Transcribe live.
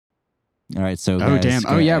All right, so Oh, guys, damn.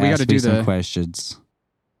 Oh, yeah, we ask gotta do me some the- questions.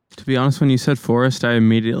 To be honest, when you said forest, I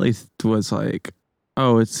immediately was like,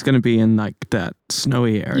 oh, it's going to be in like that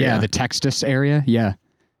snowy area. Yeah, the Texas area. Yeah.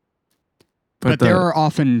 But there are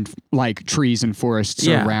often like trees and forests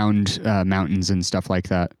Yeah. around mountains and stuff like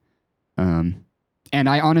that. And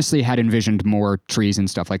I honestly had envisioned more trees and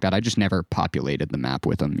stuff like that. I just never populated the map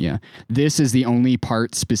with them. Yeah. This is the only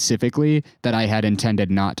part specifically that I had intended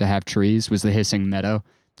not to have trees was the Hissing Meadow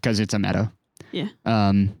because it's a meadow. Yeah.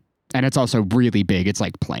 And it's also really big. It's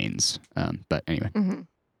like plains. But anyway.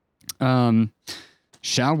 Mm-hmm.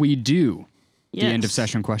 Shall we do the end of Yes.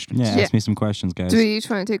 session questions? Yeah, ask me some questions, guys. Do we each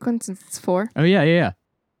want to take one since it's 4? Oh, yeah.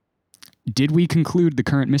 Did we conclude the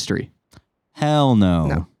current mystery? Hell no.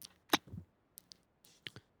 No.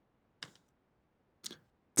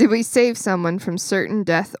 Did we save someone from certain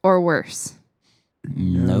death or worse?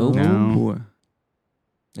 Nope. No.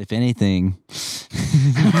 If anything.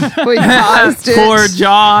 We caused it. Poor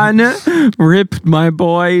John. Rip my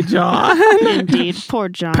boy, John. Indeed. Poor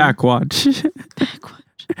John. Packwatch.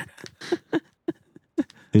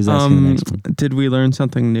 Who's asking the next one? Did we learn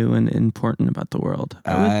something new and important about the world?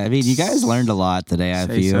 I mean, you guys learned a lot today, I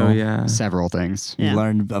Say feel. so, yeah. Several things. You Yeah.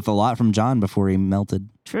 learned a lot from John before he melted.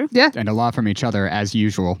 True. And a lot from each other, as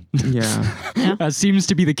usual. Yeah. As seems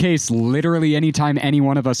to be the case literally anytime any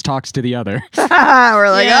one of us talks to the other. We're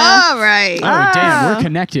like, Yeah. all right. Oh, damn, we're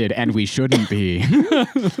connected, and we shouldn't be.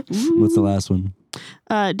 What's the last one?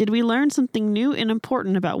 Did we learn something new and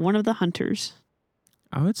important about one of the hunters?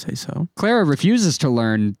 I would say so. Clara refuses to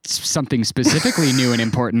learn something specifically new and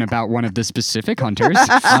important about one of the specific hunters.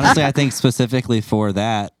 Honestly, I think specifically for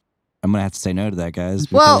that, I'm going to have to say no to that, guys,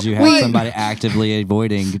 because Well, you have we- somebody actively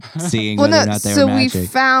avoiding seeing Well, whether or no, not they so were we magic.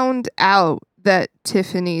 found out that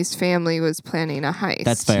Tiffany's family was planning a heist.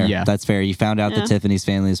 That's fair. Yeah. That's fair. You found out Yeah. that Tiffany's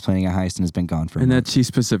family is planning a heist and has been gone for a And month. that she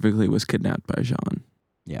specifically was kidnapped by Jean.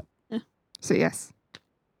 So yes.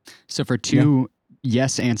 So for two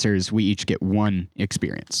yes answers, we each get one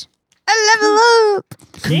experience. A level up.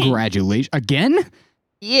 Congratulations. Again?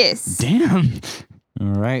 Yes. Damn. All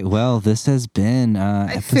right. Well, this has been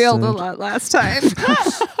I failed a lot last time.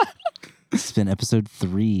 It's been episode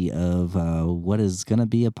 3 of what is going to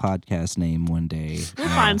be a podcast name one day. We'll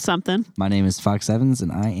find something. My name is Fox Evans,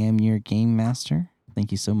 and I am your game master. Thank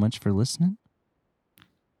you so much for listening.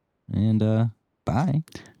 And bye.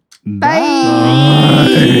 Bye.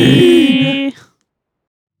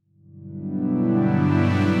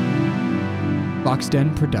 Box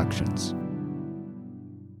Den Productions.